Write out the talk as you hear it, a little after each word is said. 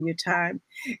your time,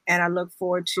 and I look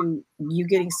forward to you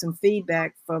getting some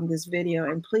feedback from this video.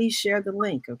 And please share the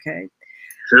link, okay?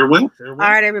 Sure will. All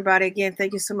right, everybody. Again,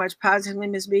 thank you so much. Positively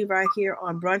Ms.B right here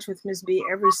on Brunch with Ms.B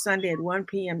every Sunday at 1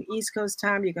 p.m. East Coast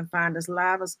time. You can find us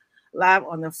live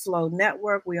on the Flow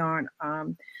Network. We are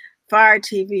on Fire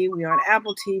TV. We are on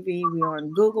Apple TV. We are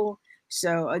on Google.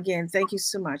 So again, thank you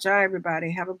so much. All right,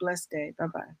 everybody. Have a blessed day.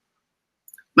 Bye-bye.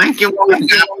 Thank you.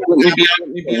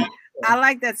 I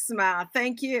like that smile.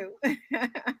 Thank you.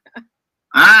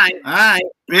 All right.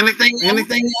 Anything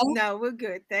else? No, we're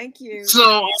good. Thank you.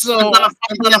 So I'm gonna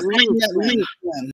find that link.